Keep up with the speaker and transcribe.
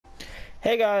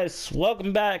Hey guys,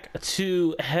 welcome back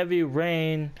to Heavy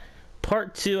Rain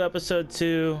Part 2, Episode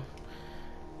 2.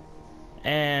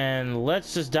 And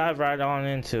let's just dive right on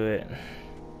into it.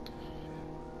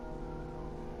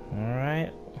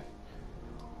 Alright.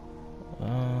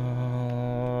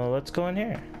 Let's go in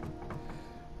here.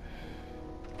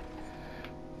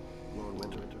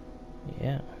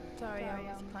 Yeah. Sorry, I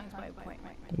was declined my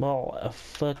appointment. Well,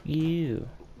 fuck you.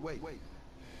 Wait.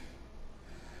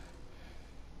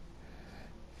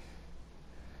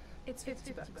 It's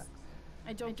 $50.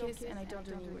 I don't kiss and I don't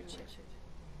do any weird shit.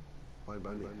 Fine by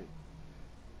me.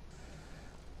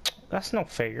 That's no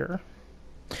fair.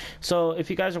 So, if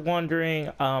you guys are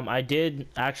wondering, I did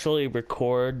actually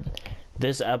record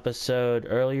this episode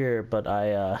earlier, but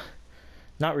I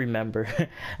not remember.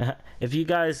 If you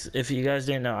guys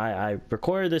didn't know, I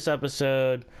recorded this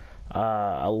episode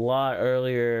a lot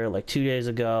earlier, like 2 days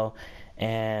ago,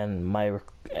 and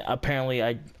apparently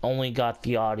I only got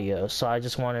the audio, so I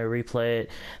just wanted to replay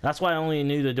it. That's why I only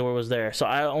knew the door was there. So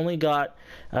I only got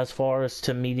as far as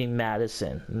to meeting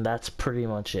Madison, and that's pretty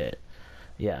much it.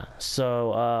 Yeah,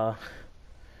 so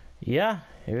yeah,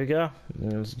 here we go.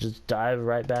 Let's just dive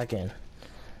right back in.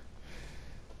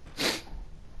 Put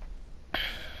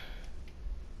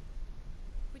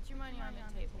your money on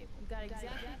the table. You've got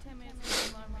exactly 10 minutes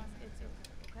to alarm. It's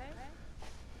okay?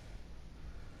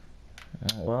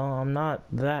 Well, I'm not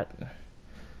that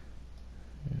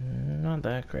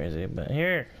crazy, but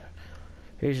here's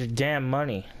your damn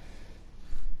money.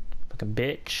 Like a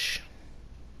bitch.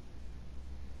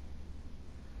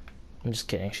 I'm just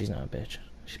kidding, she's not a bitch.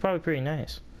 She's probably pretty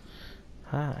nice.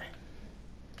 Hi.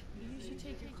 You should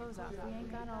take your clothes off. We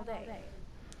ain't got all day.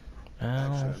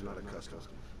 Actually, I'm not a customer.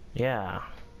 Yeah.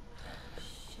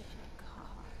 Shit,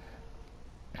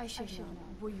 God. I should know.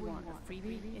 What you want, a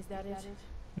freebie? Is that it?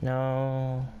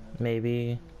 No,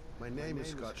 maybe My name is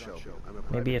Scott Shelby. I'm a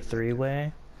maybe a private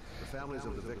three-way. detective. The families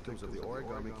of the victims of the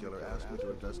origami killer asked me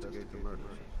to investigate the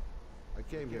murders. I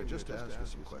came here just to ask you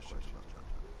some questions about them.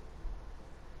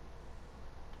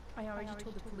 I already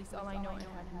told the police all I know and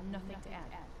have nothing to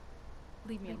add.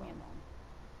 Leave me alone.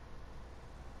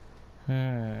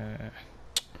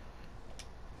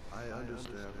 I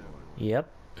understand, Lauren.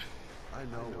 Yep. I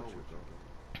know what you're going.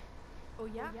 Oh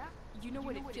yeah? You know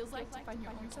what it feels like to find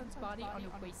your own son's body on a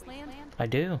wasteland? I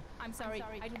do. I'm sorry,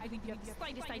 I don't believe you have the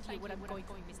slightest idea what I'm going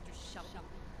through, Mr. Shelby.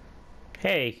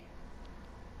 Hey.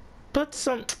 Put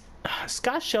some...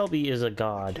 Scott Shelby is a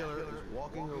god. The killer is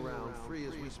walking around free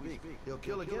as we speak. He'll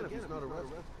kill again if he's not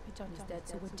arrested. John is dead,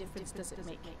 so what difference does it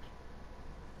make?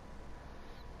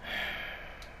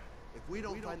 If we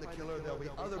don't find the killer, there'll be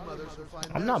other mothers who find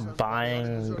I'm their not sons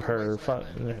buying bodies her deserted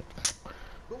fucking...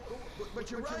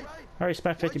 But you're right. I already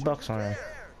spent $50 on her.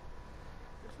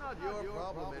 It's not your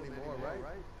problem anymore, right?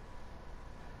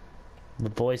 The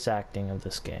voice acting of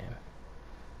this game.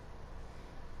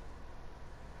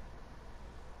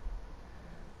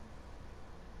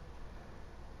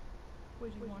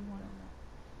 What do you want?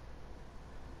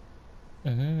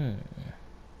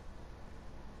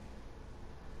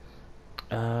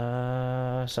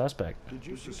 Suspect. Did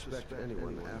you suspect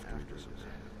anyone after you disappeared?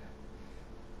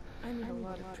 I meet a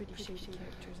lot of pretty shady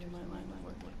characters in my line of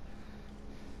work.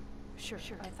 Sure,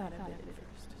 I thought of it at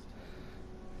first.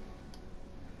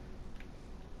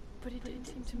 But it didn't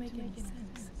seem to make any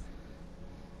sense.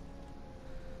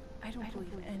 I don't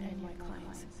believe any of my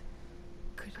clients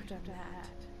could have done that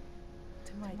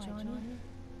to my Johnny.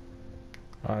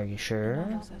 Are you sure?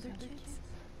 And all those other kids.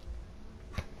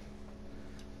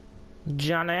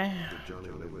 Johnny? Did Johnny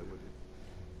live with you?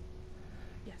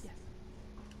 Yes.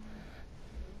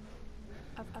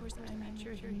 Of course, I made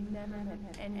sure he never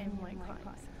met any of my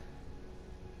clients.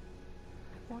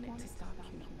 I wanted to stop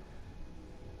you.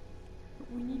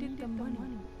 But we needed the money.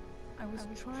 I was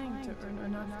trying to earn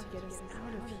enough to get us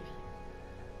out of here.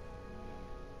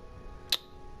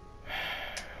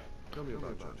 Tell me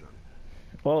about John.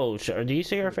 Whoa, do you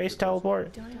see her face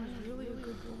teleport? Johnny was really a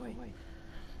good boy.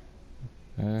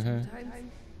 Mm-hmm.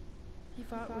 Sometimes he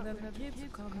fought with other kids who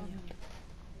called me out.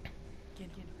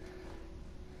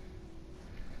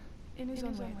 In his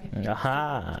own way.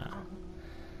 Aha!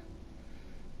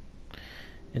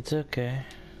 It's okay.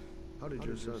 How did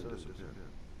your son disappear?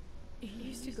 He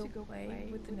used to go play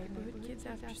with the neighborhood kids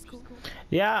after school.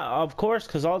 Yeah, of course,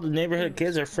 because all the neighborhood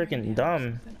kids are freaking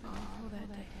dumb.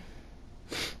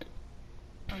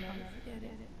 I'll never forget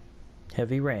it.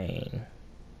 Heavy rain.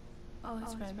 All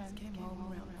his friends came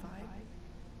home around 5.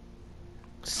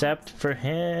 Except for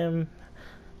him.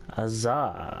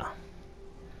 Huzzah.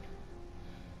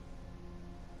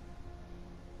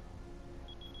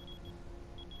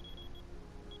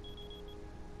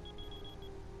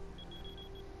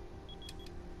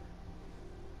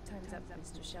 up,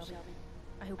 Mr. Shelby.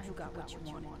 I hope you got what you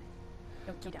wanted.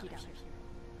 Now get out of here.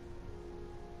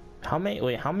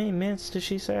 How many minutes did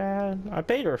she say I had? I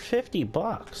paid her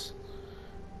 $50.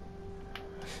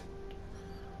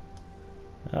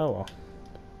 Oh well.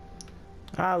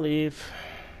 I'll leave.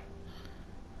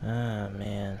 Ah,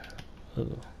 man.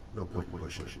 Ooh. No point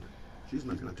pushing. She's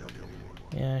not gonna tell me anymore.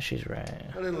 Yeah, she's right.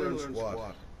 I didn't learn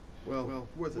squat. Well,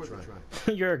 worth a try.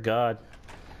 You're a god.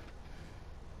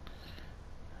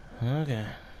 Okay.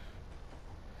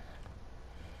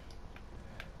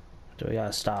 Do we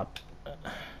gotta stop?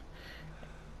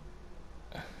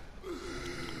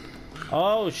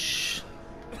 Oh,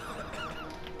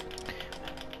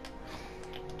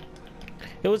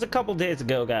 It was a couple days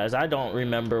ago, guys. I don't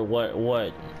remember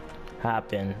what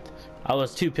happened. I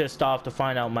was too pissed off to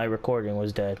find out my recording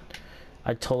was dead.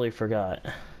 I totally forgot.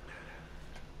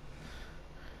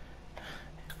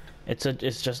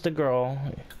 It's just a girl.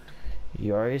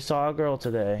 You already saw a girl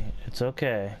today. It's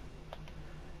okay.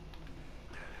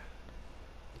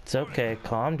 It's okay.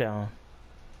 Calm down.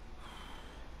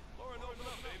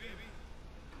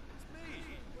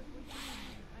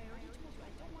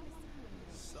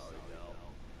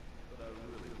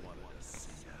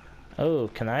 Oh,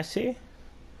 can I see?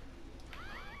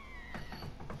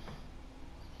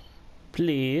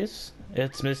 Please.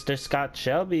 It's Mr. Scott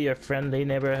Shelby, your friendly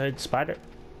neighborhood spider.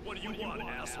 What do you want,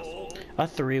 asshole? A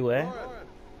three-way. Is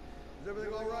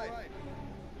everything all right?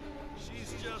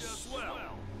 She's just swell.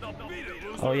 Now beat it,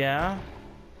 loser. Oh yeah?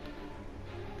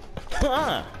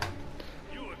 Huh.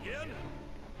 You again?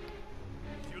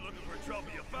 If you're looking for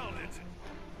trouble, you found it.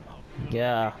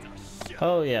 Yeah.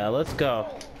 Oh yeah, let's go.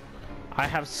 I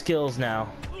have skills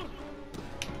now.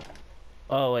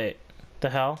 Oh wait. The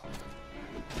hell?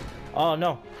 Oh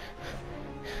no.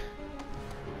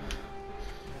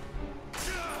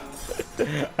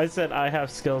 I said I have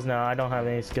skills now. I don't have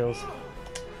any skills.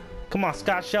 Come on,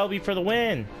 Scott Shelby for the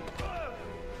win.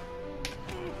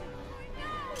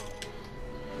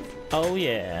 Oh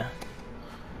yeah.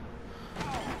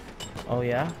 Oh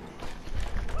yeah.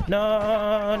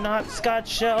 No, not Scott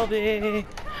Shelby.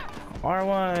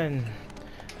 R1.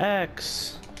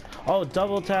 X. Oh,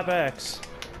 double tap X.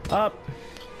 Up.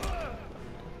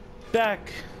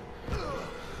 Back.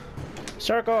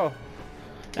 Circle.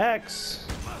 X.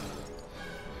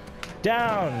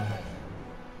 Down.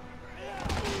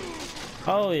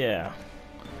 Oh yeah.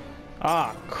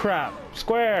 Ah, crap.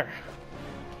 Square.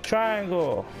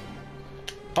 Triangle.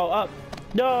 Oh, up.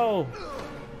 No.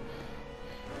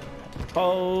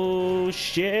 Oh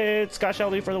shit. Scott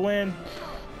Shelby for the win.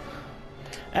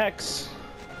 X.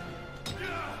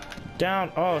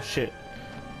 Down. Oh shit.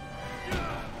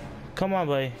 Come on,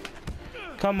 buddy.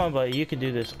 Come on, buddy. You can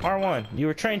do this. R1. You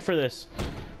were trained for this.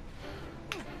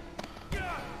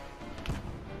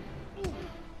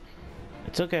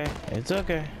 It's okay. It's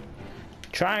okay.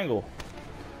 Triangle.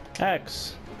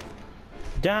 X.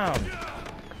 Down.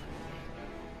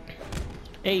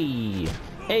 A.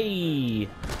 A.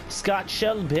 Scott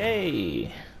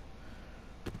Shelby.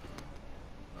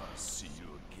 See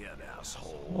you again,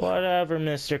 asshole. Whatever,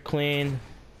 Mr. Clean.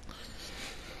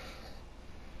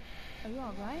 Are you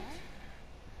alright?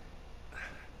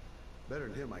 Better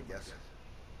than him, I guess.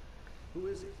 Who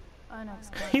is he? I know.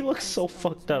 He looks so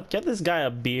fucked up. Get this guy a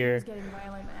beer. He's getting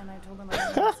violent, and I told him I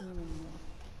didn't want to see him anymore.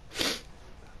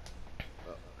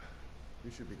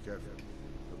 You should be careful.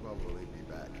 They'll probably be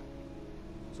back.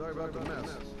 Sorry about the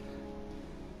mess.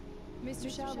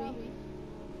 Mr. Shelby.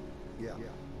 Yeah.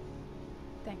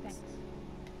 Thanks.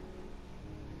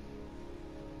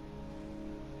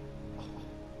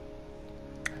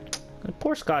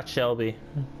 Poor Scott Shelby.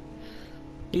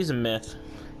 He's a myth.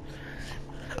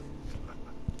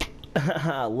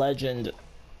 Legend.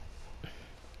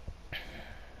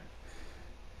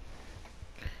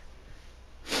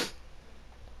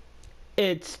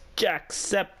 It's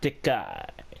Jacksepticeye.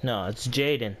 No, it's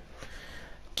Jaden.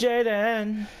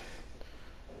 Jaden.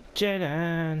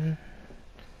 Jaden.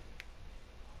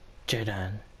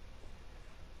 Jaden.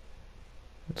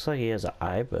 Looks like he has an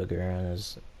eye booger on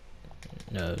his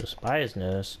nose. By his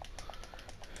nose.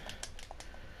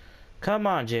 Come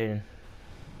on, Jaden.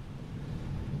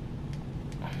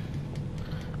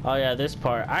 Oh yeah, this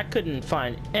part. I couldn't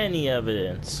find any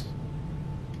evidence.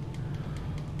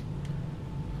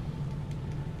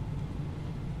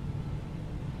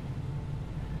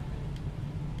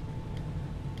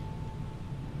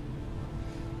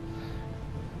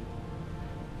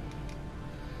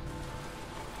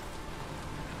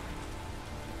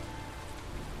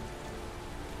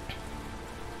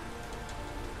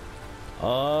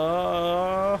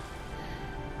 Oh,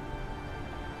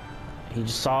 he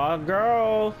just saw a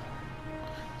girl.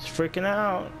 He's freaking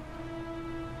out.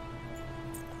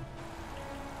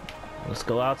 Let's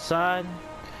go outside.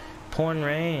 Pouring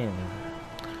rain.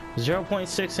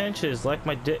 0.6 inches, like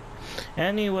my dick.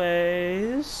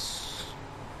 Anyways.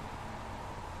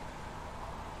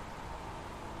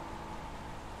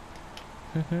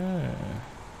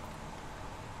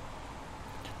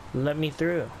 Let me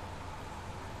through.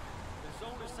 The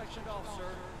zone is sectioned off, sir.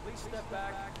 Please step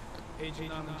back.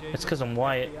 Agent on the J. It's because I'm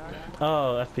white.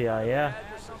 Oh, FBI, yeah.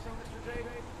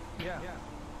 Yeah.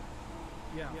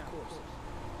 Yeah, of course.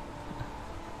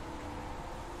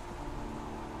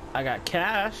 I got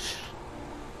cash.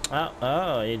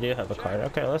 Oh, you do have a card.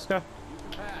 Okay, let's go.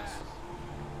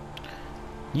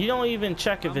 You don't even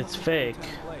check if it's fake.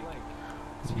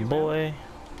 Boy.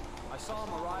 I saw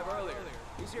him arrive earlier.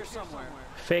 He's here somewhere.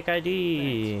 Fake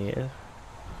ID.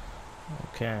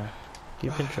 Okay.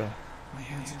 Keep control. My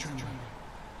hands are trembling.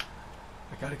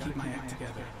 I gotta keep my act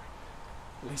together.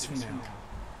 At least for now.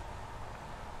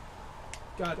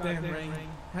 Goddamn rain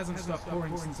hasn't stopped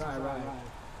pouring since I arrived.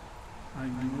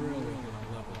 I'm really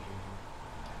gonna love it.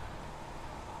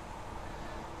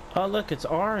 Oh, look, it's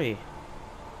Ari.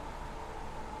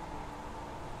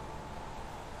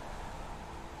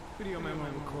 Video memo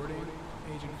recording.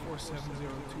 Agent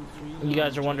 47023. You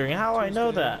guys are wondering how I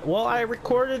know that. Well, I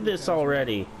recorded this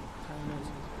already.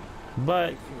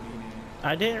 But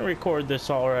I didn't record this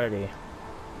already.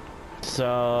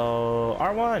 So,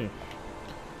 R1.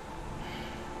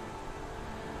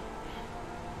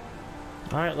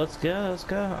 Alright, let's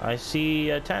go. I see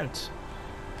a tent.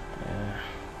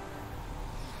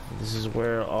 This is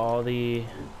where all the...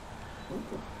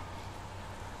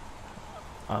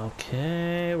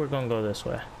 Okay, we're gonna go this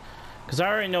way. Because I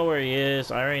already know where he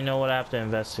is. I already know what I have to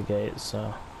investigate,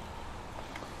 so...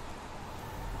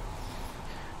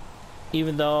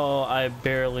 Even though I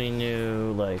barely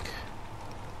knew, like...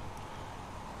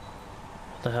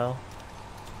 What the hell?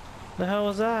 What the hell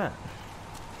was that?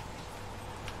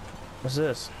 What's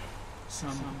this?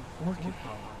 Some orchid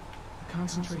pollen. The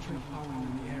concentration of pollen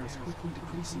in the air is quickly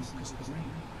decreasing because of the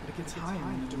rain, but it gets higher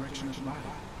in the direction of the body.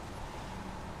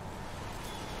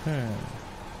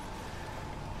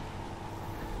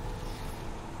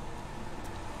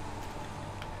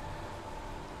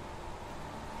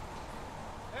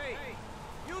 Hey,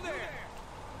 you there?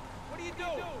 What are you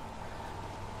doing?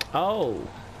 Oh.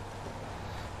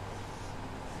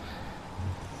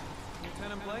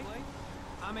 Lieutenant Blake?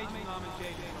 I'm Agent Norman J.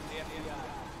 from the FBI.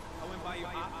 I went by your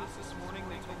office this morning.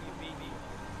 They told me to be here.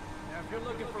 Now, if you're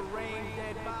looking for rain,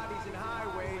 dead bodies, and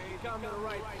highways, you come to the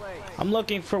right place. I'm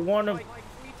looking for one of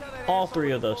all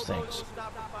three of those things.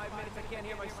 Stop for 5 minutes. I can't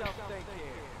hear myself think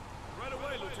here. Right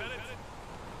away, Lieutenant.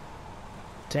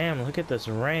 Damn, look at this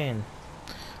rain.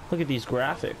 Look at these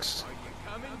graphics. Are you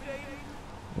coming,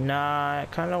 J.D.? Nah, I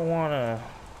kind of wanna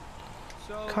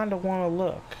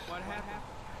look. What happened?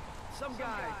 Some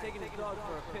guy taking his dog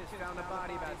for a piss found a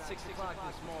body about 6 o'clock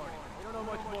this morning. We don't know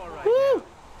much more right now.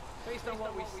 Based on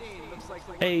what we've seen, looks like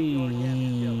the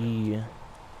Hey.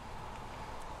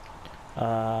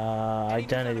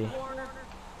 Identity.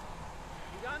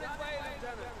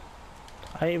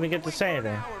 I didn't even get to say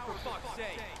anything. Has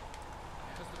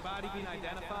the body been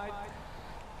identified?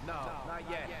 No, not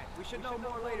yet. We should know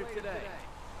more later today.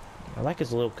 I like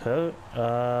his little coat.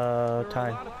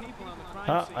 Time.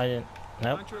 Oh, I didn't.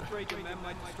 Nope. Aren't you afraid your men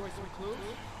might destroy some clues?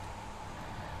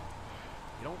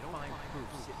 You don't find proof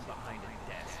sitting behind a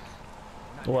desk.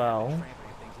 Well.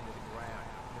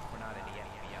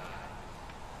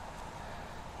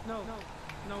 No,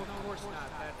 of course not.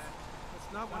 That's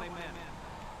not what I meant.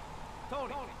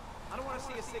 Tony, I don't want to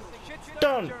see a single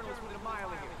shit-stirring journalist within a mile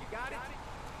of here. You got it?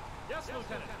 Yes,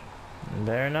 Lieutenant.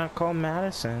 They're not called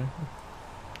Madison.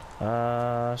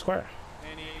 Square.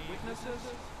 Any witnesses?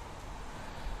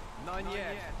 None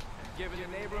yet. Given the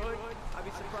neighborhood, I'd be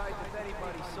surprised if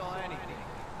anybody saw anything.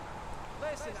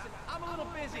 Listen, I'm a little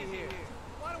busy here.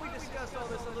 Why don't we discuss all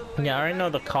this a little later? Yeah, I already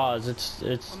know the cause.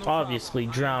 It's obviously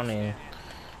drowning.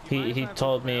 He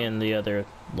told me and the other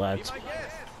lads.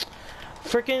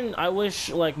 Freaking, I wish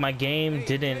like my game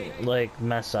didn't like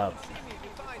mess up.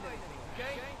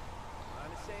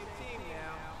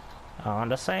 On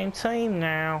the same team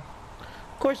now.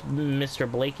 Of course, Mr.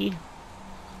 Blakey.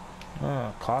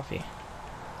 Oh, coffee. Is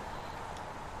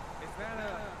that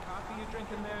a coffee you're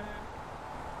drinking there?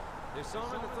 There's some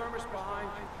in the thermos behind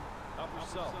you. Help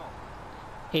yourself.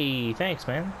 Hey, thanks,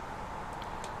 man.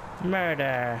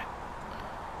 Murder.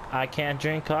 I can't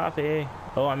drink coffee.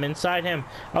 Oh, I'm inside him.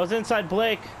 I was inside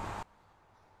Blake.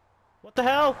 What the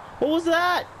hell? What was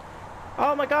that?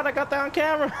 Oh my god, I got that on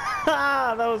camera.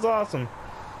 That was awesome.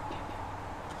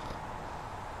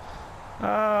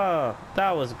 Oh,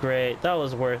 that was great. That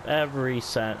was worth every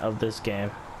cent of this game.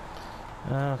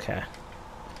 Okay.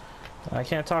 I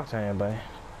can't talk to anybody.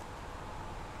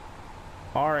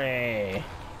 R.A.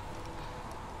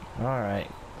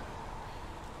 Alright.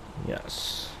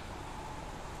 Yes.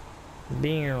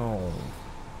 Bow.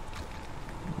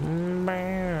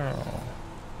 Bow.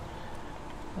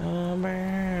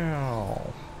 Bow.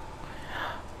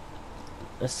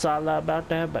 It's all about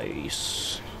that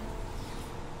bass.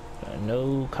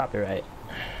 No copyright.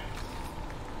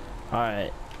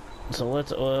 Alright. So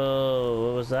let's... Whoa,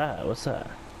 what was that? What's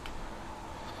that?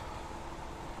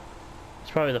 It's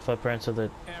probably the footprints of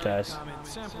the guys.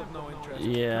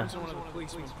 Yeah.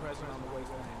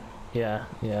 Yeah,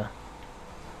 yeah.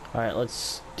 Alright,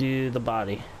 let's do the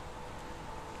body.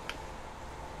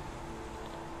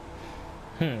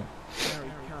 Very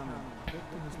common.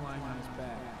 Victim is lying on his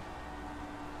back.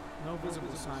 No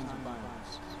visible signs of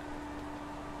violence.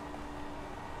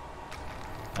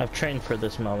 I've trained for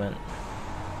this moment.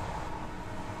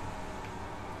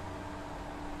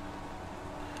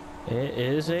 It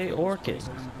is a orchid.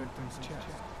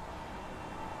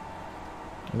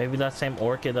 Maybe that same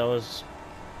orchid that was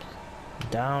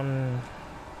down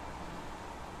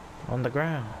on the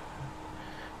ground.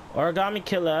 Origami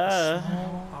killer.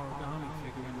 Small origami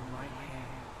figure in the right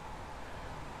hand.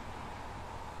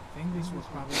 Fingers were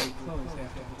probably closed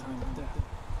after the time of death.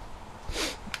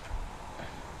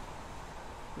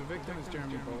 The victim is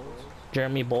Jeremy Bowles.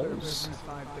 Jeremy Bowles.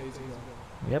 5 days ago.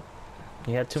 Yep.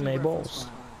 He had too many bowls.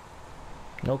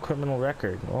 No criminal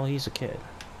record. Well, he's a kid.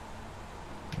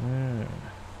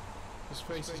 His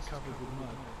face is covered with mud,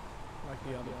 like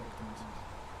the other victims.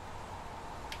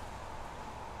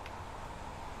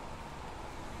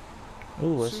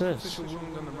 Ooh, what's this? Superficial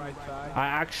wound on the right thigh. I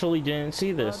actually didn't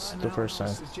see this the first time.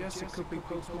 Suggests it could be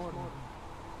post-mortem.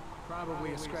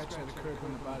 Probably a scratch that occurred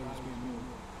when the body was being moved.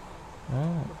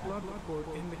 Oh. The blood report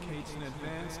indicates an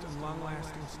advanced and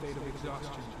long-lasting state of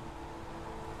exhaustion.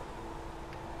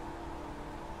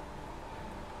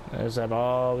 Is that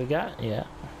all we got? Yeah.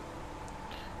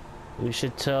 We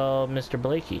should tell Mr.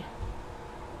 Blakey.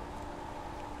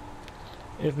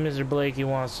 If Mr. Blakey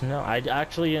wants to know. I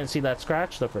actually didn't see that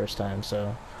scratch the first time,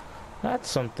 so that's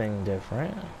something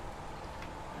different.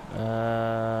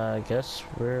 I guess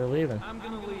we're leaving. I'm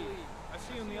gonna leave. I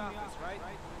see you in the office, right?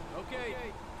 Okay.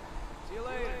 See you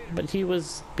later. But he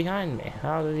was behind me.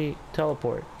 How did he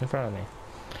teleport in front of me?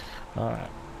 Alright.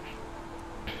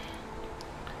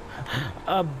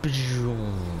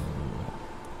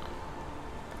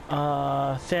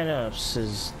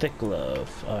 Thanos' thick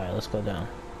love. Alright, let's go down.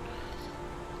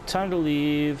 Time to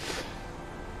leave.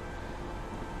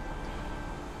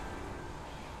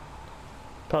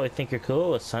 Probably think you're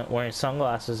cool with wearing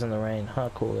sunglasses in the rain. Huh,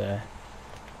 cool guy.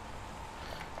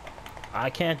 I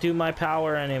can't do my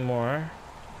power anymore.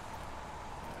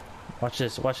 Watch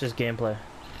this gameplay.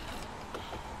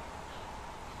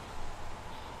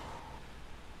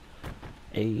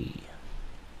 Hey.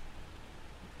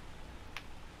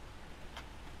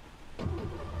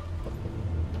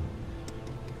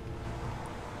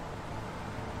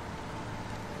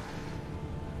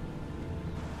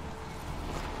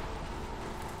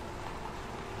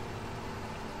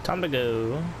 Time to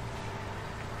go.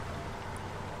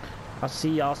 I'll see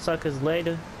y'all suckers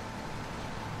later.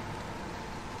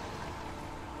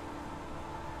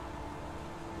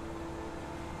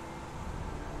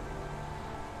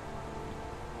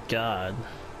 God.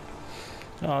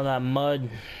 All that mud.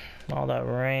 All that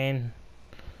rain.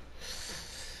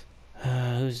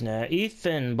 Who's next?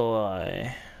 Ethan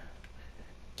boy.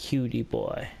 Cutie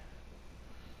boy.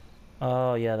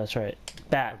 Oh yeah, that's right.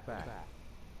 Bat.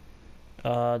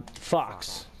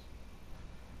 Fox.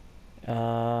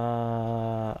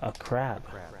 A crab.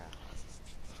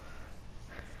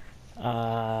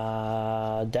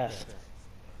 Death.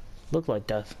 Look like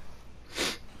death.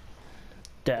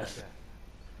 Death.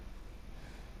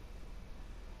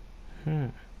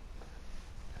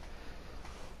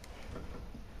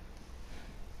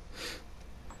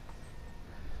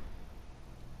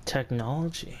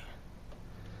 Technology.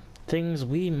 Things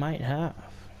we might have.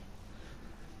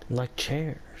 Like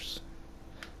chairs.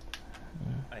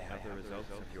 I have the results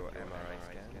of your MRI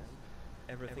scans.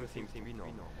 Everything seems to be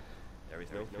normal. There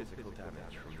is no physical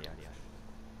damage from the accident.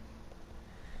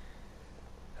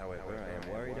 However, I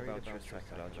am worried about your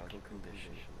psychological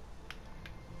condition.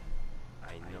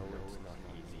 I know it's not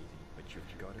easy, but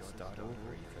you've got to start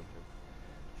over, Ethan.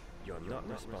 You're not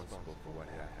responsible for what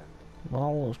happened.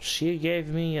 Well, she gave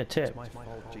me a tip. It's my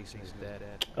fault Jason's dead.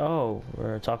 Oh,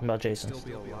 we're talking about Jason.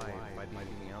 Still be alive if I'd be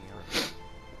looking out for him.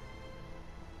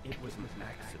 It was an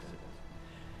accident.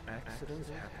 Accidents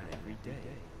happen every day.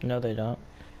 No, they don't.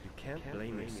 You can't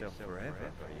blame yourself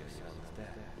forever for your son's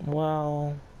death.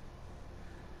 Well,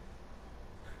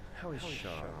 How is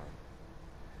Sean?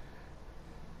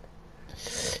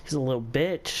 he's a little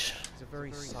bitch. He's a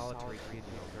very solitary kid, you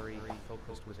know, very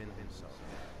focused within himself.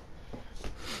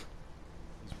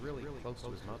 He's really close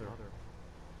to his mother.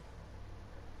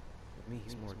 With me,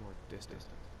 he's more distant.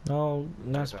 No,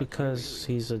 that's because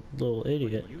he's a little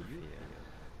idiot. You fear.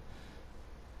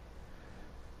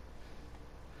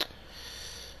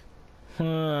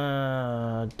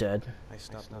 Dead. I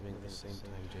stopped loving at the same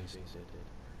time Jason did.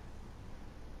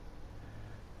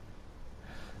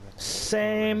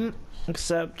 Same,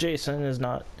 except Jason is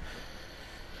not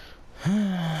Is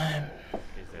there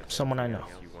someone I something know.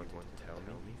 else you wanted to tell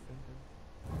me,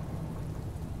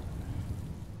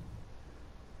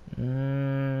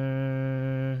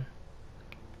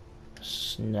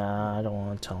 Ethan? Nah, I don't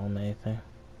want to tell him anything.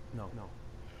 No.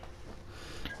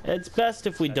 It's best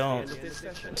if we don't At the end of this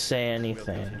session, say we'll anything,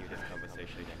 continue this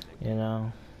conversation again. you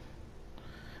know.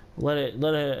 Let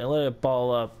it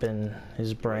ball up in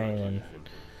his brain, and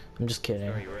I'm just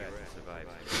kidding. Very rare to survive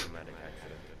such a traumatic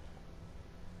accident.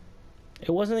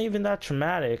 It wasn't even that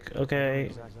traumatic,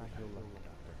 okay?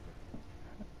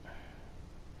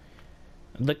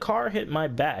 The car hit my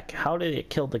back. How did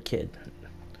it kill the kid?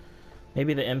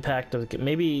 Maybe the impact of the kid.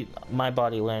 Maybe my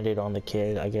body landed on the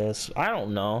kid, I guess. I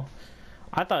don't know.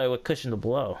 I thought it would cushion the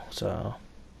blow, so.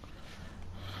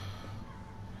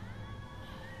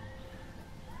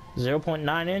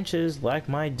 0.9 inches, like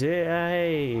my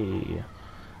day.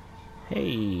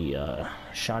 Hey,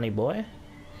 Shawnee boy.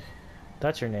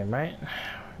 That's your name, right?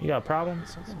 You got a problem? Is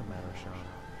something the matter, Sean?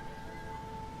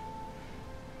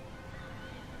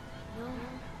 No.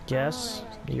 Yes,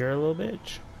 you're a little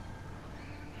bitch.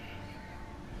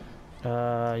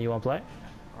 You wanna play?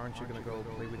 Aren't you gonna go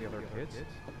play with the other kids?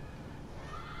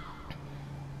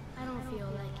 I don't feel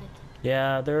like it.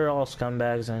 Yeah, they're all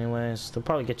scumbags anyways. They'll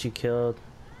probably get you killed. Do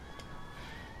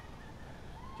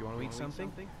you want to eat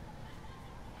something?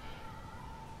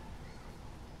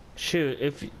 Shoot,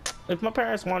 if my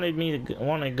parents wanted me to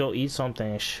want to go eat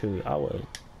something, shoot, I would have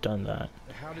done that.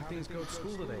 How did things go at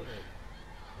school today?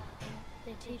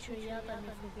 The teacher yelled at me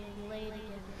for being late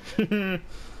again.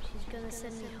 She's gonna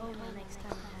send me home the next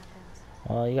time it happens.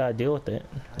 Well, you gotta deal with it.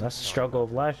 That's the struggle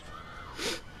of life.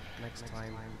 Next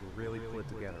time, you really pull it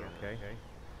together, okay?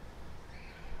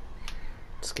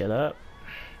 Let's get up.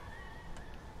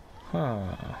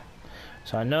 Huh.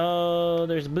 So I know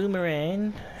there's a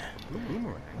boomerang.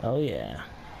 Boomerang? Oh yeah.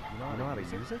 You know how to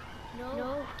use it?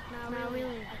 No, not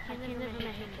really. I can never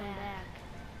make him come back.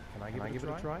 Can I give it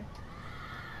a try?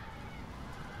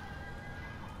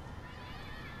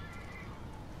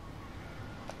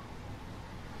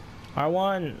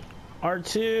 R1,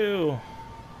 R2.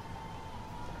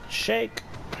 Shake.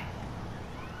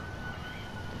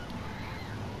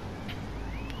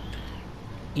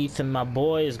 Ethan, my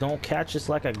boy, is gonna catch us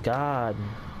like a god.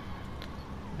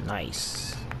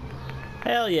 Nice.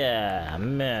 Hell yeah,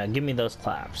 man, give me those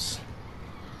claps.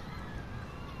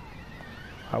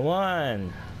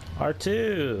 R1,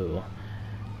 R2.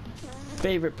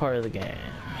 Favorite part of the game.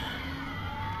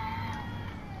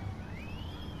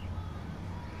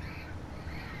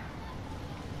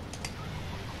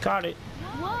 Caught it.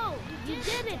 Whoa! You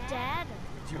did it, Dad!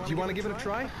 Do you want to give it a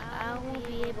try? I won't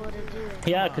be able to do it.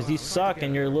 Yeah, because you suck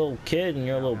and you're a little kid and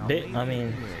you're a little bit. I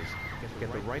mean,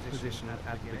 Get the right position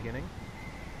at the beginning.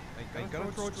 You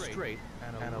gotta throw it straight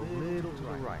and a little to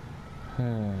the right.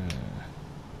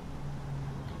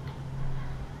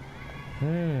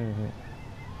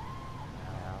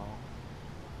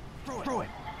 Throw it.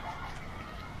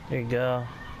 There you go.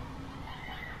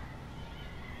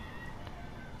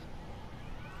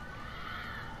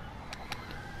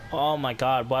 Oh my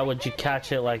god, why would you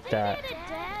catch it like that?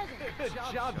 Dad! Good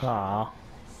job. Aw.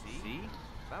 See?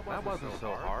 That wasn't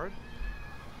so hard.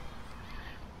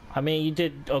 I mean, you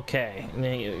did okay. I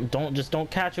mean,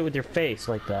 don't catch it with your face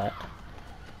like that.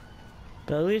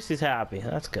 But at least he's happy.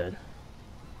 That's good.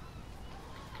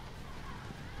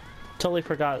 Totally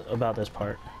forgot about this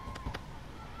part.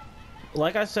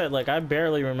 Like I said, like I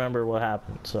barely remember what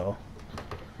happened, so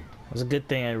it's a good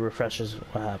thing it refreshes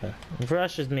what happened. It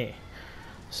refreshes me.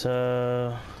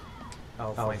 So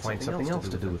I'll find something else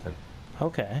to do with it.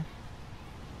 okay.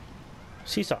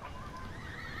 Seesaw.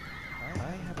 I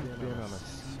haven't been on a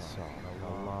seesaw in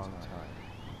a long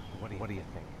time. What do you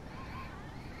think?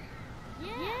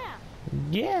 Yeah!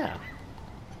 Yeah.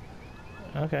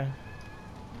 Okay.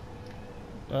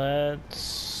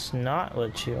 Let's not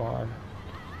let you on.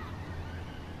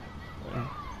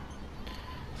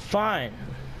 Fine.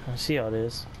 I see how it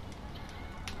is.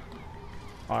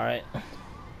 Alright.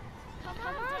 Come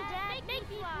on, Dad, make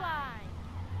me fly.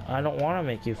 I don't want to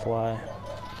make you fly.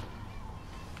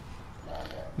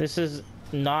 This is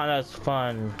not as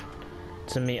fun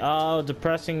to me. Oh,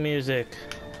 depressing music.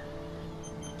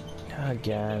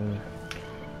 Again.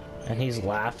 And he's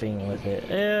laughing with it.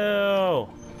 Ew!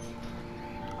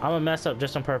 I'm gonna mess up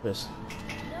just on purpose.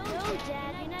 No,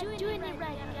 Dad, you're not doing it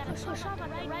right. You gotta push off at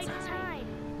the right time.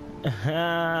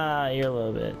 Ah, you're a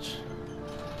little bitch.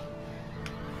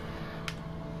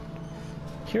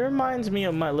 He reminds me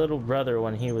of my little brother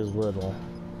when he was little.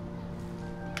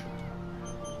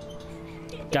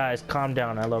 Guys, calm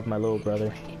down. I love my little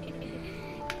brother.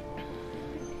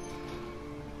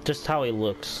 Just how he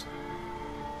looks.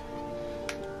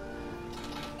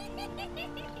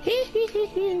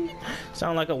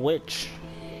 Sound like a witch.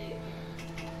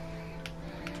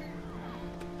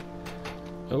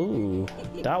 Ooh,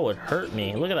 that would hurt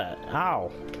me. Look at that. Ow.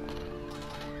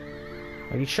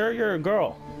 Are you sure you're a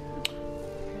girl?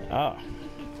 Oh.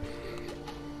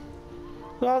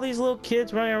 Look at all these little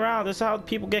kids running around. This is how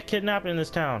people get kidnapped in this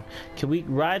town. Can we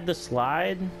ride the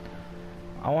slide?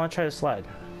 I want to try the slide.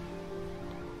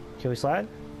 Can we slide?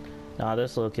 Nah,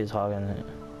 this little kid's hogging it.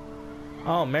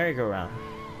 Oh, merry-go-round.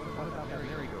 What about that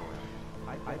merry-go-round?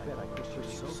 I bet I could push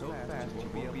you so fast you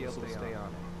won't be able to stay on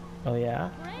it. Oh, yeah?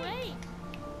 Great.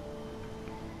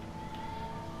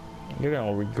 You're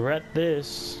gonna regret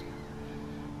this.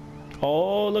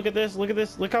 Oh, look at this. Look at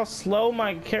this. Look how slow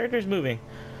my character's moving.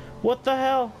 What the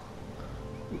hell?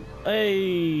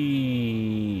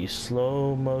 Hey,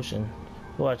 slow motion.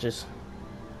 Watch this.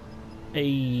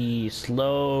 Hey,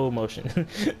 slow motion.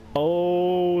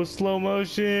 Oh, slow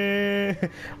motion.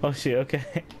 Oh shit,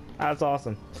 okay. That's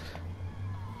awesome.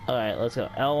 Alright, let's go.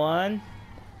 L1.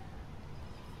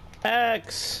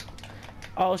 X.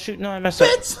 Oh shoot, no, I messed up.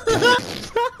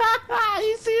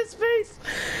 You see his face?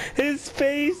 His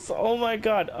face. Oh my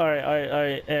god.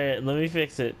 Alright. Let me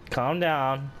fix it. Calm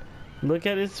down. Look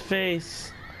at his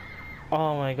face.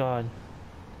 Oh my god.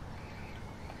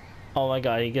 Oh my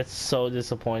god, he gets so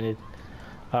disappointed.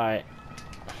 Alright.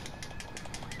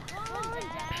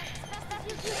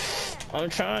 I'm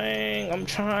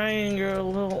trying. You're a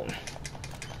little...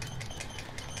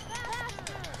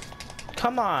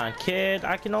 Come on, kid.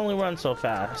 I can only run so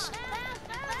fast.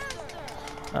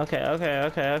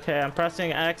 Okay. I'm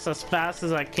pressing X as fast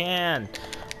as I can.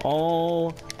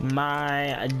 Oh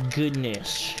my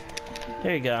goodness.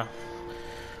 There you go.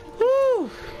 Woo!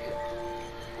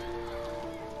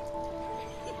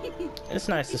 It's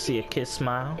nice to see a kid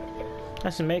smile.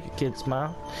 Nice to make a kid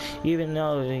smile. Even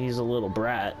though he's a little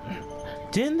brat.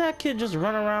 Didn't that kid just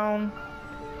run around?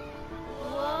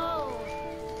 Whoa.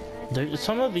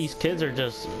 Some of these kids are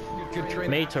just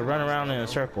made to run around in a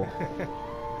circle.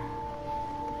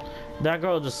 That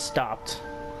girl just stopped.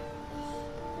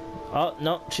 Oh,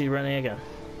 no, she's running again.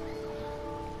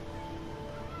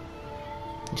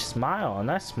 You smile, a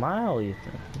nice smile,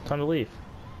 Ethan. Time to leave.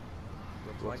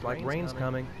 Looks like rain's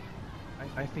coming.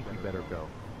 I think we better go.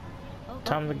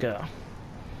 Time to go.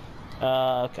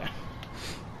 Okay.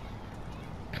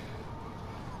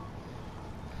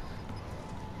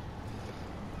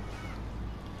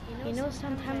 You know,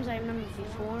 sometimes I remember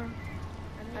before.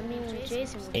 I mean, when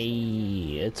Jason was...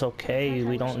 Hey, it's okay.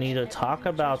 We don't need to talk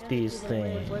about these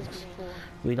things.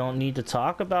 We don't need to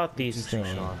talk about these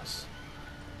things.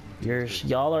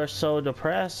 Y'all are so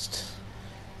depressed.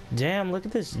 Damn, look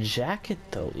at this jacket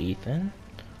though, Ethan.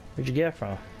 Where'd you get it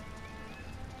from?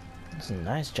 It's a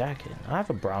nice jacket. I have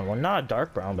a brown one, not a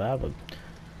dark brown, but I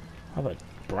have a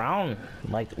brown,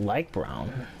 light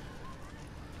brown.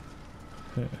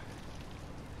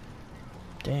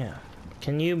 Damn.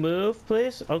 Can you move,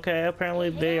 please? Okay, apparently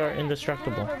they are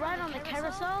indestructible. Can I ride on the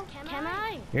carousel? Can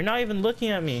I? You're not even looking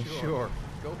at me. Sure.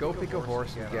 Go pick a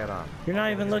horse and get on. You're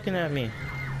not even looking at me.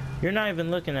 You're not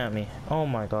even looking at me. Oh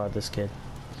my god, this kid.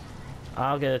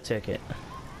 I'll get a ticket.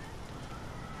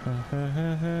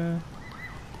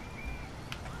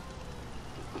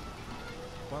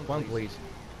 One, please.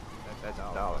 That's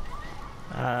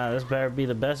 $1. This better be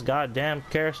the best goddamn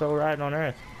carousel ride on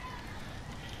earth.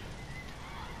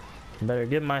 Better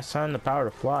give my son the power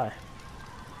to fly.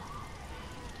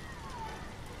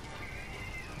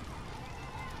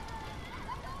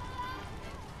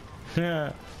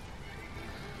 Yeah.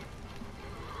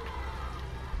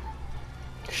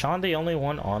 Sean the only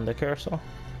one on the carousel?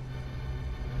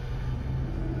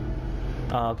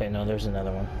 Oh, okay, no, there's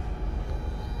another one.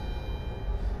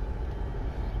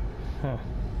 Huh.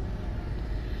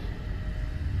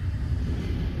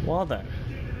 Well then.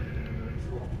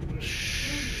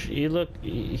 He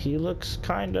looks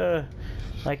kinda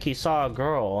like he saw a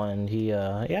girl and he,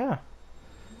 yeah.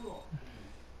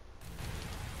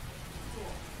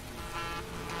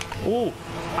 Ooh,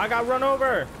 I got run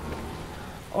over.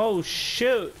 Oh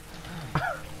shoot.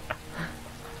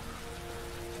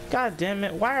 God damn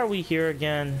it, why are we here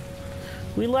again?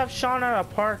 We left Sean at a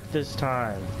park this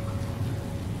time.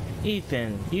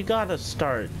 Ethan, you gotta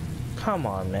start. Come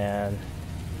on, man.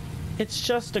 It's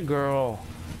just a girl.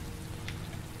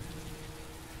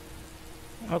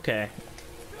 Okay.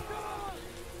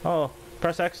 Oh,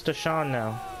 press X to Sean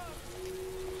now.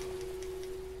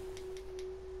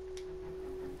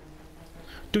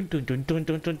 Dun dun dun dun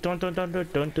dun dun dun dun dun dun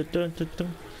dun dun dun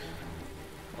dun.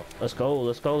 Let's go,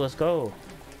 let's go, let's go.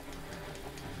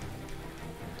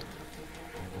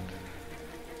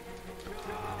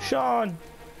 Sean!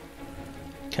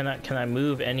 Can I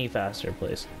move any faster,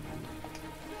 please?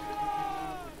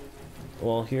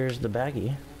 Well, here's the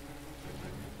baggie.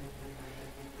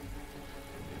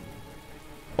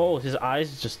 Oh, his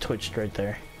eyes just twitched right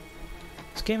there.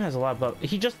 This game has a lot of bugs.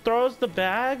 He just throws the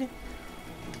bag?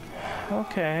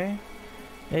 Okay.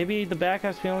 Maybe the bag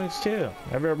has feelings too.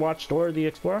 Ever watched Dora the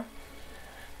Explorer?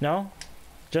 No?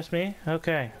 Just me?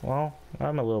 Okay. Well,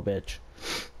 I'm a little bitch.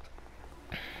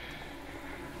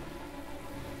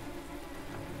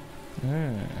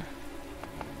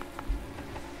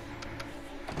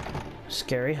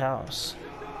 Scary house.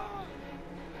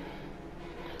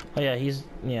 Oh yeah,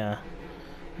 yeah.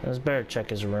 Let's better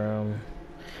check his room.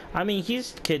 I mean,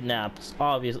 he's kidnapped,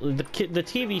 obviously. The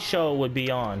TV show would be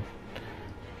on.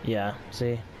 Yeah,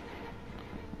 see?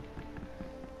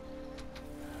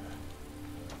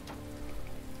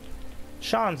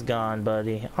 Sean's gone,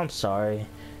 buddy. I'm sorry.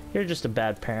 You're just a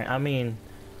bad parent. I mean,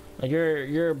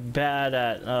 you're bad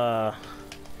at,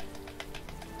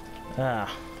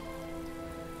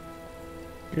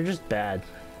 you're just bad.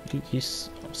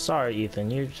 Sorry,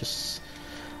 Ethan. You're just...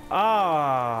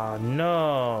 Ah,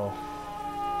 no.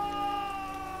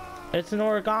 It's an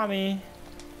origami.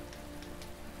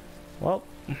 Well,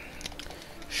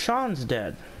 Sean's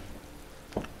dead.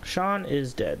 Sean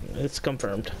is dead. It's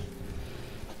confirmed.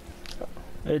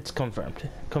 It's confirmed.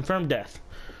 Confirmed death.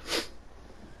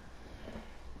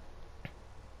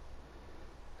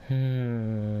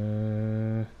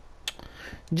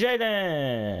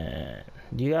 Jaden!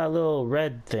 You got a little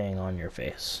red thing on your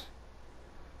face.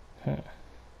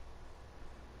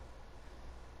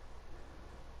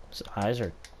 His eyes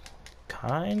are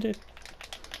kinda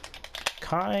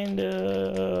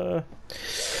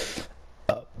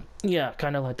yeah,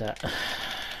 kinda like that.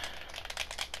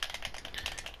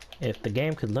 If the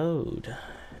game could load,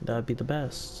 that would be the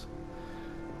best.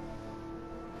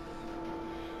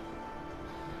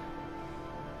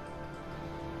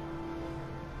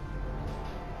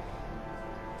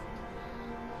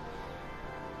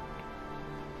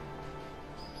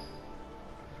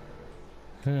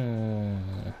 Do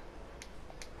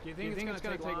you think it's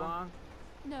gonna take long?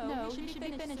 No, we should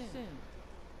be finished soon.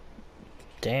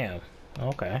 Damn.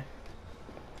 Okay.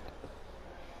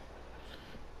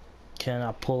 Can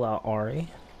I pull out Ari?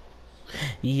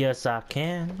 Yes, I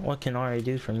can. What can Ari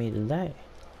do for me today?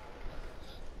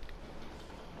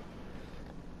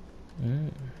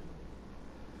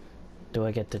 Do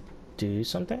I get to do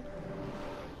something?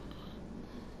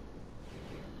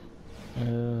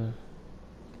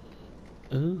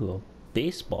 Ooh, a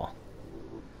baseball.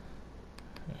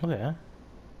 Okay.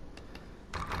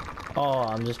 Oh,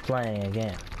 I'm just playing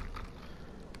again.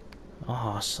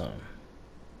 Awesome.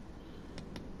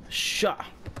 Shot.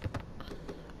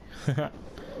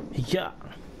 Yeah.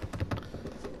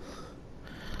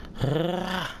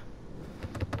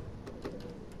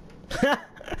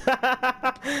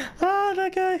 Oh,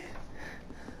 that guy.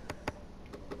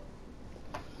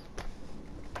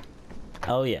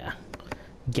 Oh yeah.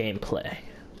 Gameplay.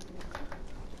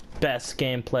 Best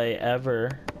gameplay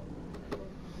ever.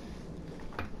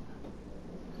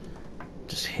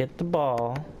 Just hit the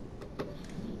ball.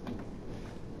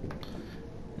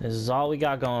 This is all we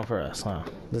got going for us, huh?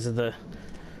 It's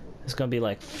gonna be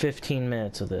like 15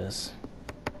 minutes of this.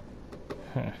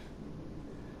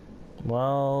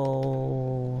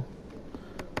 Well,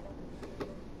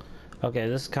 okay,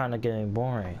 this is kind of getting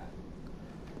boring.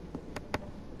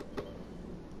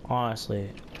 Honestly.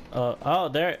 Oh,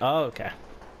 there. Oh, okay.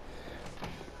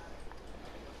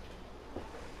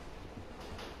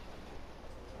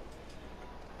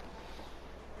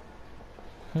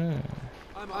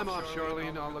 I'm off,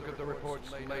 Charlene. I'll look at the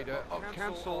reports later. I'll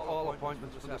cancel all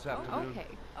appointments for this afternoon. Okay.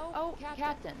 Oh,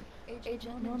 Captain.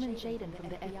 Agent Norman Jaden from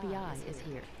the FBI is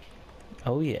here.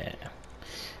 Oh, yeah.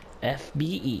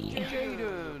 FBE.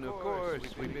 Jaden, of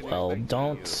course. Well,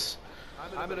 don't...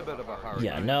 I'm in a bit of a hurry.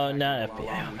 Yeah, no, not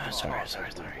FBI. Oh, no, sorry.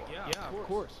 Yeah, of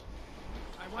course.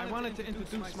 I wanted to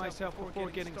introduce myself before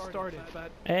getting started,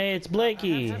 but... Hey, it's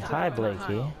Blakey. Hi, Blakey.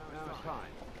 Fine.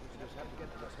 We just have to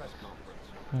get to the press conference.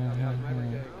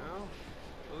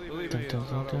 Believe me, it's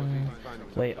not always easy finding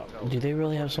Wait, do they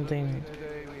really have something?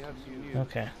 Today we have some news.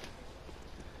 Okay.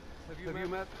 Have you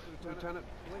met Lieutenant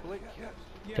Blake yet?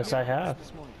 Guess I have.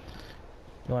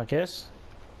 You want a kiss?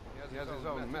 He has his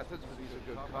own methods, but he's a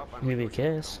good cop. Give me a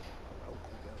kiss.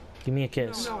 Give me a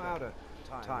kiss. I know how to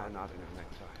tie a knot in a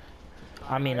necktie.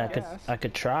 I mean, I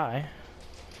could try.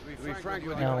 To be frank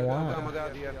with you, Now I what? got done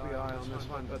without the FBI on this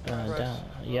one, but the press Down.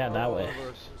 Yeah, that all way. over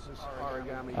us, this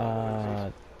origami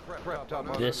prepped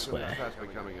up this on way. fast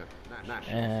becoming a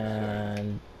national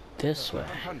And this way.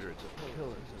 Hundreds of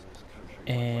killers in this country.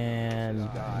 And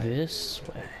this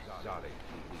way. Exotic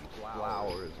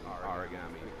flowers and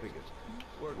origami figures.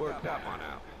 Worked that one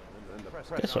out. And the press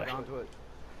This way. got onto it.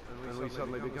 And we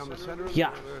suddenly become the center of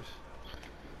Yeah. the universe.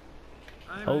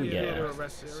 Oh, I'm here yeah. to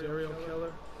arrest a serial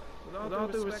killer. With all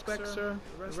due respect, sir,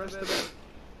 the rest of it,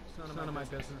 it's none of my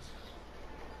business.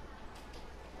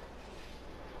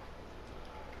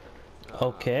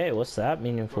 Okay, what's that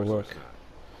meaningful look?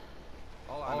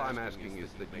 All I'm asking is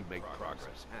that you make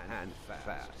progress, and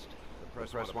fast. The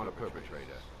press want a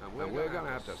perpetrator, and we're gonna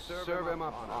have to serve him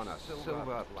up on a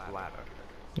silver platter.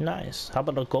 Nice. How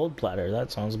about a gold platter? That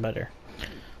sounds better.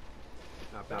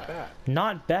 Not bad.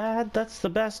 Not bad? That's the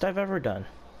best I've ever done.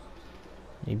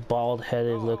 You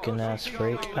bald-headed looking ass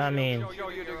freak. I mean... Yo,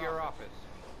 you do your office.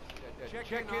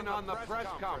 Check in on the press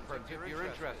conference if you're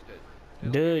interested.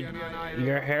 Dude,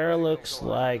 your hair looks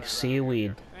like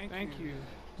seaweed. Thank you.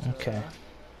 Okay.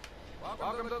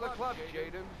 Welcome to the club,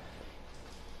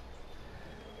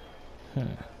 Jaden.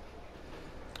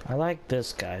 I like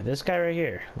this guy. This guy right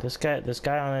here. This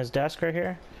guy on his desk right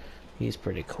here. He's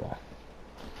pretty cool.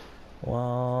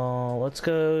 Well, let's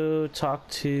go talk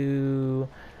to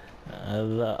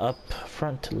the up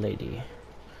front lady.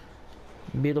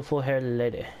 Beautiful haired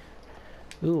lady.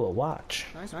 Ooh, a watch.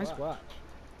 Nice watch.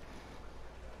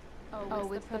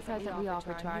 Oh, it's the present we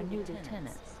offer to our new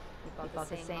lieutenants. We bought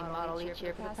the same model each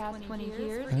year for the past 20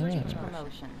 years for each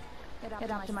promotion. It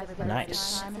optimizes our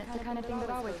Nice. time, and it's the kind of thing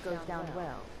that always goes down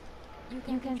well. You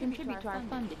can contribute to our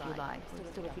fund if you like. We're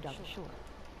still a few dollars short.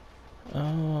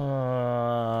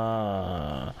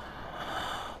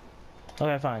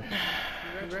 Okay, fine.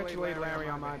 Congratulate Larry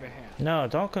on my behalf. No,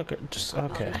 don't cook it. Just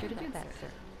okay. Sure to do that, sir.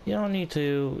 You don't need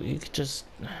to. You could just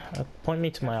point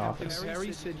me to my office.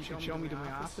 Harry said you should show me to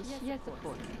my office. Yes, of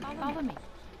course. Follow me.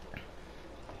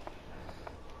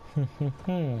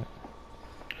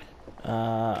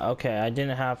 Okay, I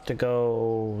didn't have to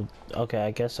go... Okay,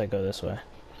 I guess I go this way.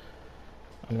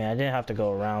 I mean, I didn't have to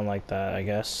go around like that, I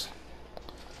guess.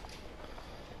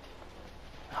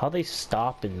 How they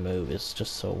stop and move is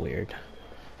just so weird.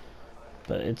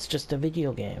 But it's just a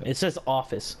video game. It says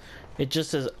office. It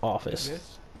just says office.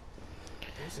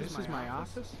 This is my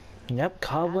office? Yep,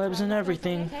 cobwebs and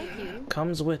everything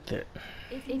comes with it.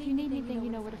 If you need anything,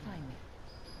 you know where to find me.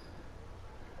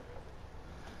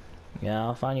 Yeah,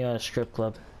 I'll find you at a strip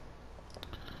club.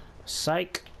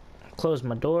 Psych. Close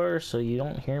my door so you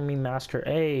don't hear me master.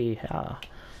 Hey,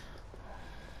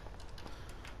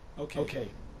 Okay.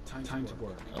 Time to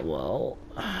work. Well,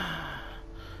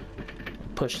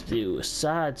 push you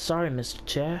aside. Sorry, Mr.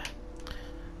 Chair.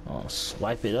 I'll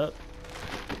swipe it up.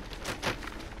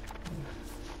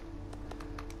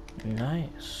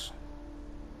 Nice.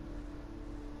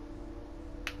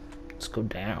 Let's go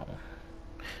down.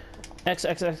 X,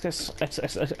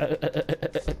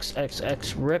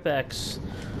 rip X.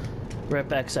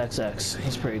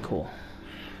 He's pretty cool.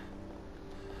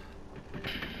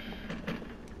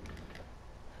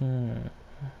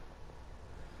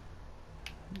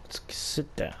 Let's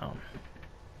sit down.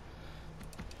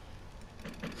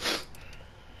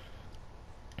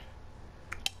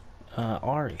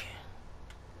 Ari.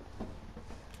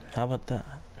 How about that?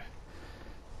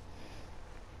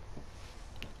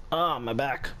 Ah, my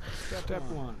back. Step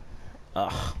one.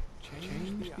 Ugh.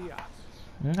 Change the axis.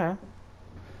 Okay.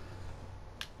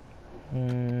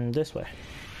 This way.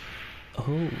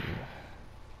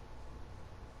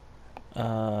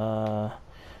 Oh.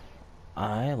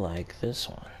 I like this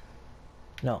one.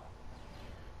 No.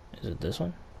 Is it this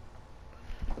one?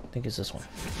 I think it's this one.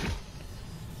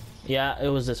 Yeah, it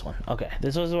was this one. Okay,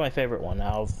 this was my favorite one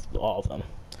out of all of them.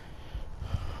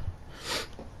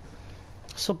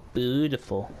 So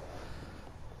beautiful.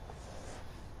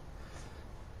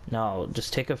 Now,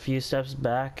 just take a few steps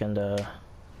back and,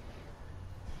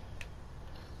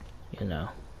 you know.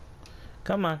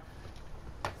 Come on.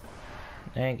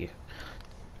 Thank you.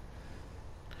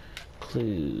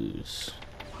 Clues.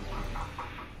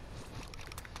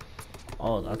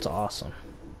 Oh, that's awesome.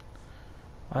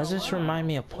 Why does this remind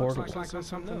me of Portal? Looks like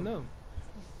something new.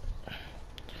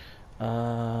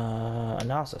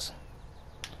 Analysis.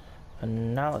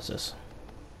 Analysis.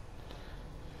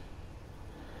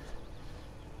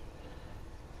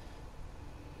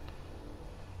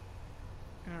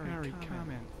 Harry,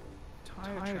 comment.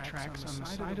 Tire tracks on the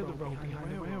side of the road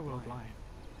behind the railroad line.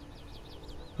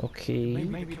 Okay.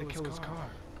 Maybe the killer's car.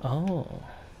 Oh.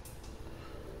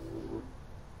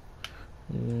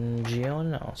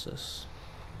 Geoanalysis.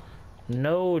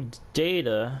 No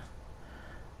data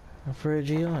for a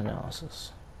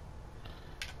geoanalysis.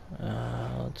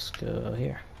 Let's go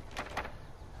here.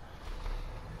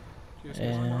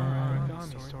 And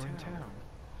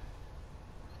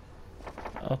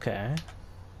okay.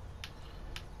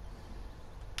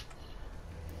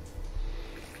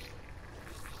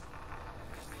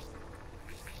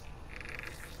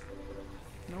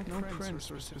 No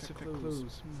prints or specific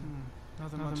clues.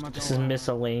 Nothing much. This is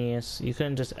miscellaneous. You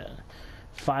couldn't just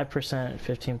 5%,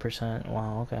 15%.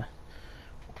 Wow. Okay.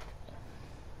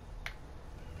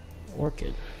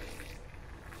 Orchid.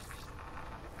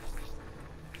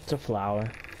 It's a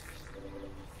flower.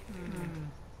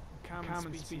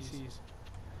 Common species.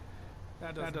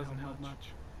 That doesn't help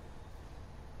much.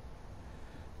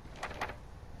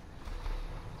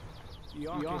 The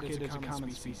orchid is a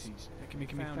common species. It can be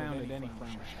found at any flower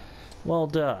shop. Well,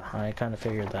 duh. I kind of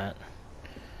figured that.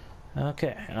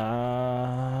 Okay.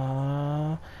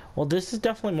 Well, this is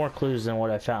definitely more clues than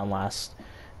what I found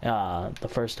the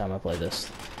first time I played this.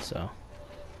 So.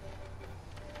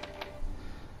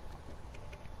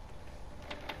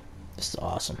 This is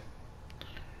awesome.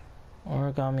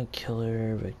 Origami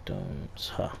killer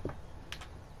victims. Huh.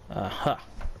 Huh.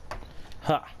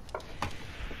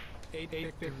 8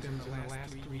 victims in the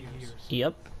last 3 years.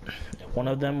 Yep. One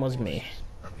of them was me.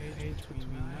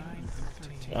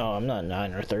 Oh, I'm not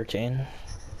 9 or 13.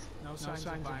 No signs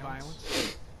of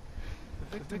violence.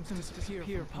 The victims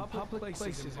disappear from public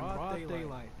places in broad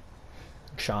daylight.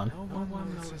 Sean. No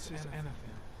one notices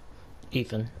anything.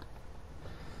 Ethan.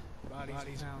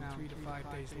 Bodies found 3 to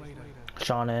 5 days later.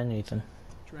 Sean and Ethan.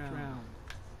 Drowned.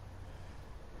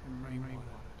 In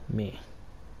rainwater. Me.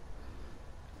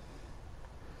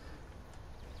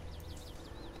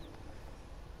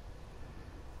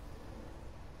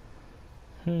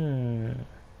 There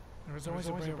was always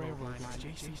a railroad line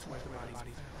adjacent to where the bodies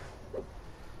found.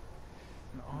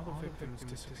 And all the victims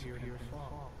disappeared here in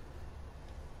fall.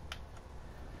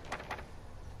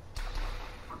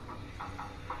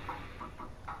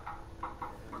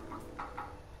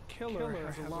 Killer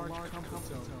has a large comfort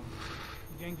zone.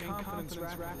 He gained confidence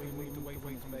rapidly and moved away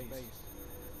from his base.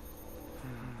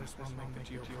 This will make the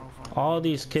geoprofile. all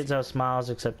these kids have smiles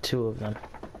except 2 of them.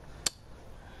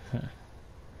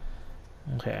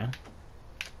 Okay.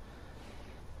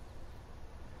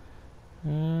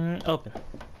 Open.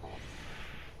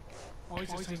 Always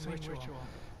the same ritual.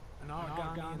 An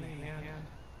origami in the hand,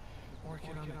 an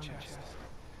orchid on the chest.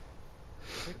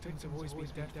 Victims have always been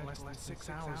dead for less than 6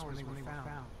 hours when they were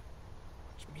found,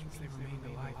 which means they remained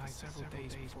alive for several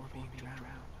days before being drowned.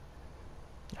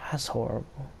 That's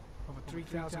horrible. Over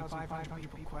 3,500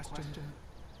 people questioned,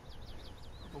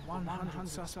 over 100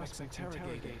 suspects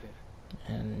interrogated.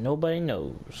 And nobody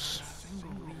knows.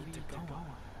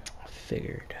 I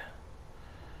figured.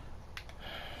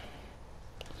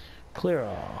 Clear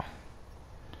all.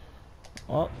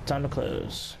 Oh, time to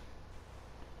close.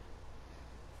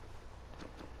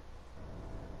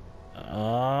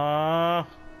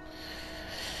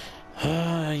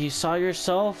 You saw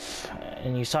yourself,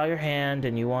 and you saw your hand,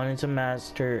 and you wanted to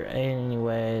master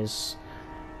anyways.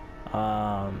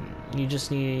 You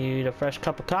just need a fresh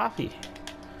cup of coffee.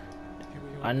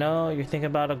 I know you're thinking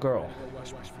about a girl.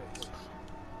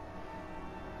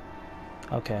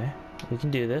 Okay, we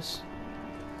can do this.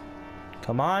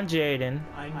 Come on, Jaden.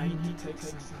 I need to take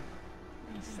some.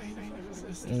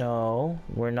 No,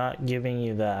 we're not giving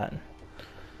you that.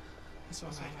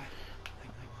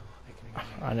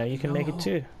 I know you can make it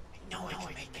too.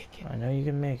 I know you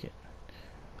can make it.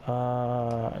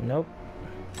 Nope.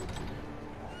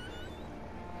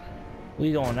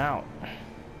 We going out.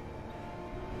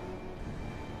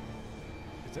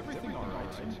 Is everything alright?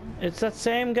 It's that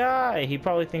same guy. He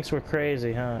probably thinks we're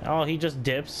crazy, huh? Oh, he just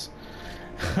dips.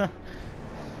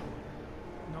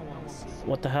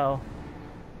 What the hell?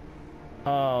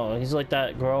 Oh, he's like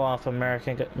that girl off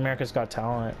America's Got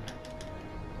Talent.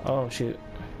 Oh, shoot.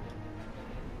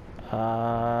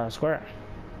 Square.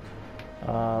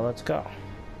 Let's go.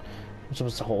 I'm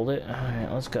supposed to hold it?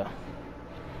 Alright, let's go.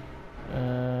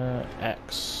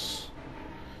 X.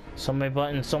 So many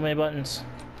buttons, so many buttons.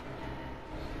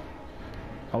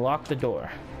 Unlock the door.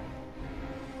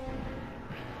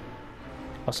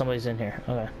 Oh, somebody's in here.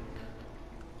 Okay.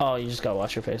 Oh, you just gotta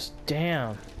wash your face.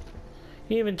 Damn.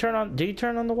 You even turn on... Do you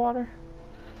turn on the water?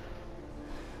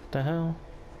 What the hell?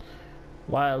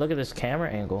 Wow, look at this camera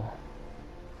angle.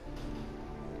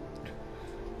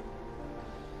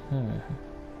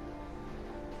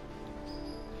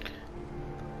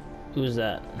 Who's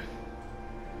that?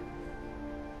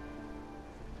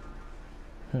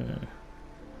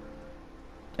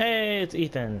 Hey, it's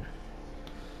Ethan.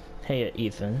 Hey,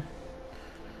 Ethan.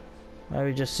 Why are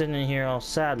we just sitting in here all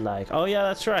sad like? Oh yeah,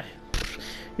 that's right.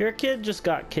 Your kid just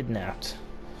got kidnapped.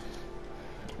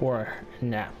 Or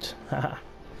napped. Haha.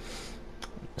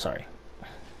 Sorry.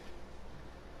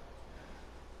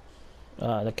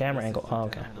 The camera angle. Oh,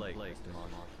 okay. Could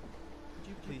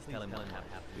you please tell him what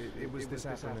happened? It was this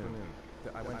afternoon.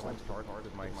 I went to the park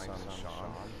with my son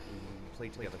Sean. We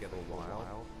played together for a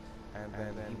while. And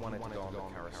then he wanted to go on the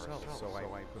carousel, so I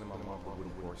put him on one of the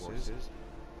wooden horses.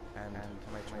 And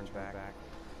when I turned back,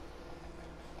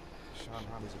 Sean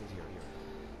disappeared.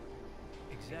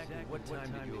 Exactly what time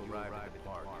did you arrive at the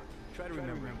park? Try to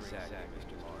remember exactly,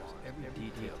 Mr. Mars. Every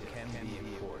detail can be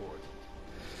important.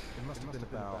 It must have been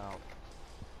about...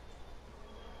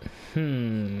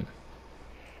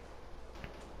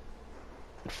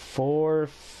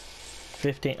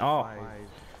 4:15. Oh,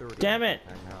 damn it!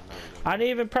 I didn't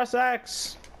even press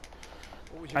X.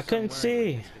 I couldn't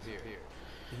see.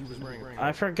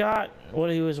 I forgot what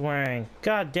he was wearing.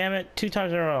 God damn it! 2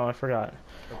 times in a row, I forgot.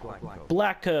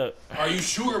 Black coat. Are you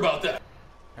sure about that?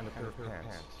 And a pair of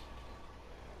pants.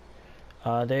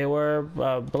 They were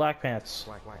black pants.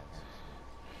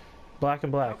 Black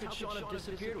and black.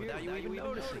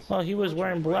 Well, he was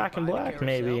wearing black and black,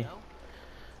 maybe.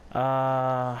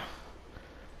 I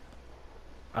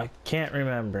can't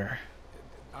remember.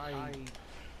 I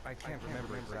can't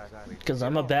remember exactly. Because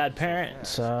I'm a bad parent,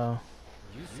 so...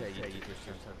 You say you teach your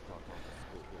son to school,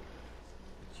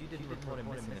 but you didn't report him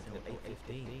missing until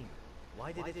 8:15.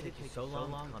 Why did it take you so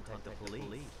long to contact the police?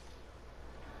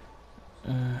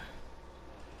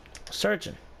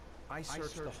 Searching. I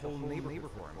searched the whole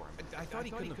neighborhood for him. I thought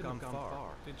he couldn't have gone far.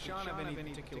 Did Sean have any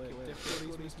particular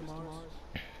difficulties, Mr. Mars?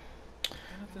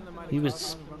 He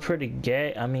was pretty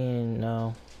gay. I mean,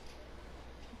 no.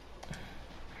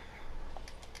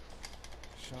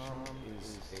 Sean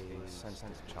is a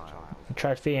sensitive child. I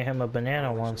tried feeding him a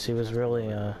banana once. He was really,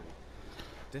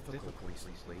 difficult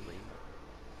recently.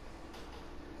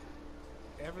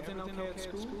 Everything okay at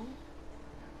school?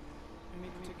 Any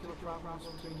particular problems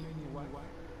between you and your wife?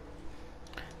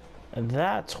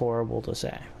 That's horrible to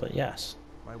say, but yes.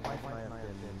 My wife and I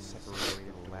have been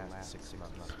separated the last 6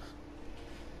 months.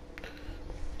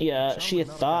 Yeah, she had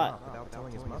thought. Without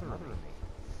telling his mother about me.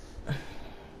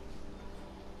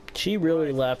 She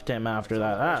really left him after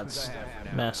that. That's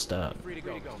messed up. Free to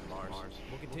go, Mars.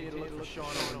 We'll continue to look for Sean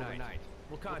overnight.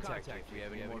 We'll contact you if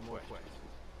we have any more questions.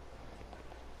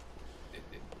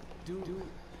 Do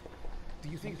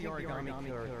you think the origami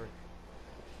killer...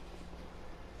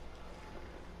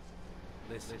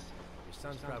 Listen, your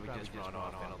son's probably just run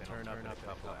off and he'll turn up in a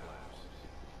couple hours.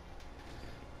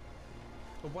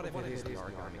 But what if it is the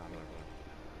origami killer?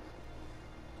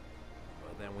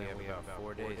 Well, then we have about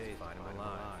 4 days to find him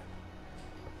alive.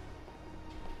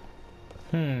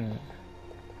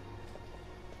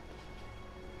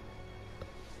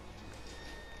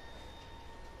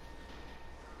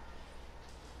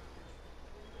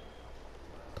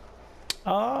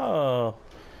 Oh,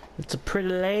 it's a pretty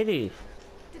lady.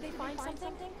 Did they find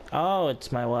something? Oh,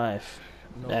 it's my wife.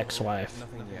 No, ex-wife.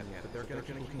 Nothing yet, but they're gonna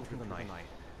keep looking through the night.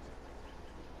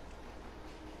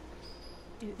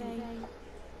 Do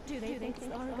they think it's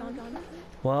the origami?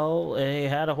 Well, he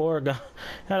had a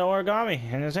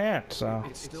origami in his hand, so.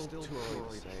 It's still too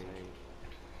early to say.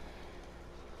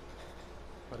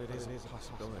 But it is a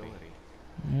possibility.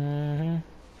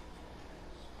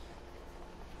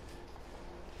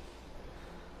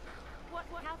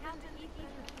 What happened to Ethan?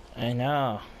 I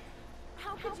know.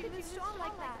 How could you lose Sean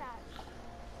like that?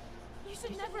 You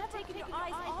should never have taken your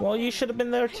eyes off. Well, you should have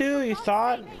been there too, you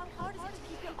thought. How hard is it to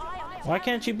keep your eye on Why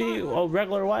can't you be a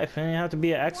regular wife and you have to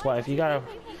be an ex-wife? You gotta.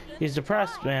 He's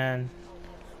depressed, man.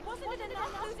 Wasn't it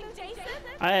enough losing Jason?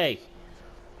 Hey,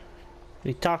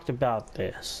 we talked about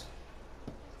this.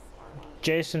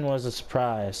 Jason was a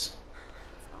surprise.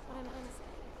 What am I gonna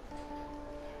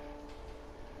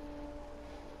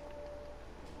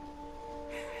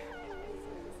say?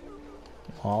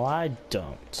 Well, I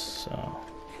don't, so.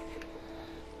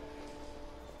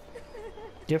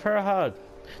 Give her a hug.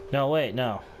 No, wait,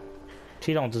 no.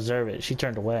 She don't deserve it. She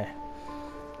turned away.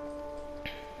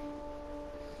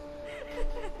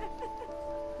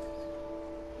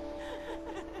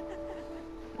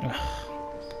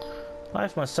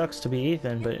 Life must sucks to be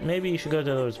Ethan, but maybe you should go to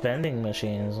those vending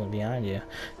machines behind you.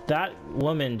 That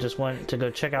woman just went to go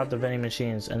check out the vending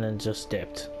machines and then just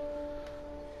dipped.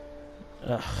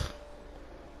 Ugh.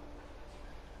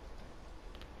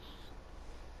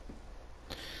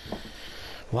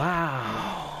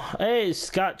 Wow. Hey,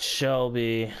 Scott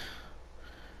Shelby.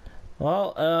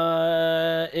 Well,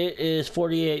 it is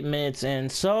 48 minutes in,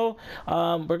 so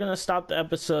we're gonna stop the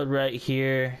episode right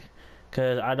here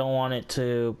because I don't want it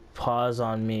to pause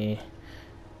on me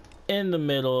in the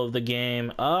middle of the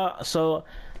game. Well,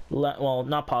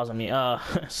 not pause on me,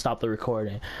 stop the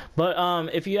recording. But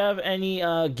if you have any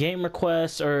game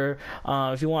requests, or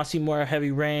if you want to see more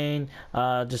Heavy Rain,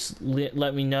 just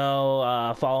let me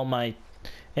know. Follow my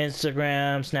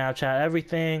Instagram, Snapchat,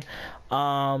 everything,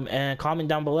 and comment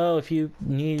down below if you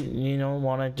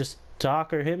want to just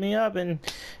talk or hit me up. And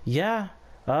yeah,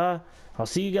 I'll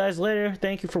see you guys later.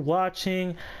 Thank you for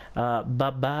watching. Bye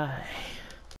bye.